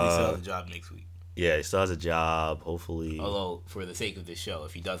 Hopefully he still has a job next week. Yeah, he still has a job, hopefully. Although, for the sake of this show,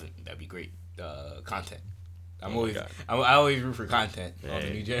 if he doesn't, that'd be great. Content. I always root for content on the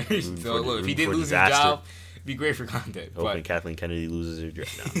new generation. So look, if he did lose his job, it'd be great for content. Hoping Kathleen Kennedy loses her job.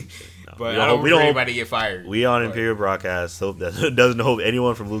 No, but I don't want anybody to get fired. We on Imperial Broadcast hope that doesn't hope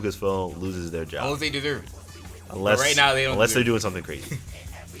anyone from Lucasfilm loses their job. Unless they deserve it. Unless right now they don't. Unless they're doing something crazy.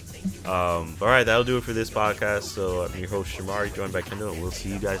 All right, that'll do it for this podcast. So I'm your host Shamari, joined by Kendall, and we'll see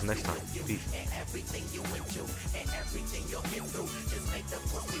you guys next time. Peace. Everything you'll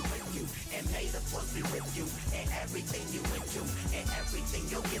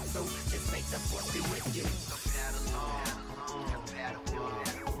get through, just make the force be with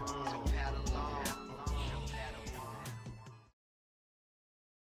you.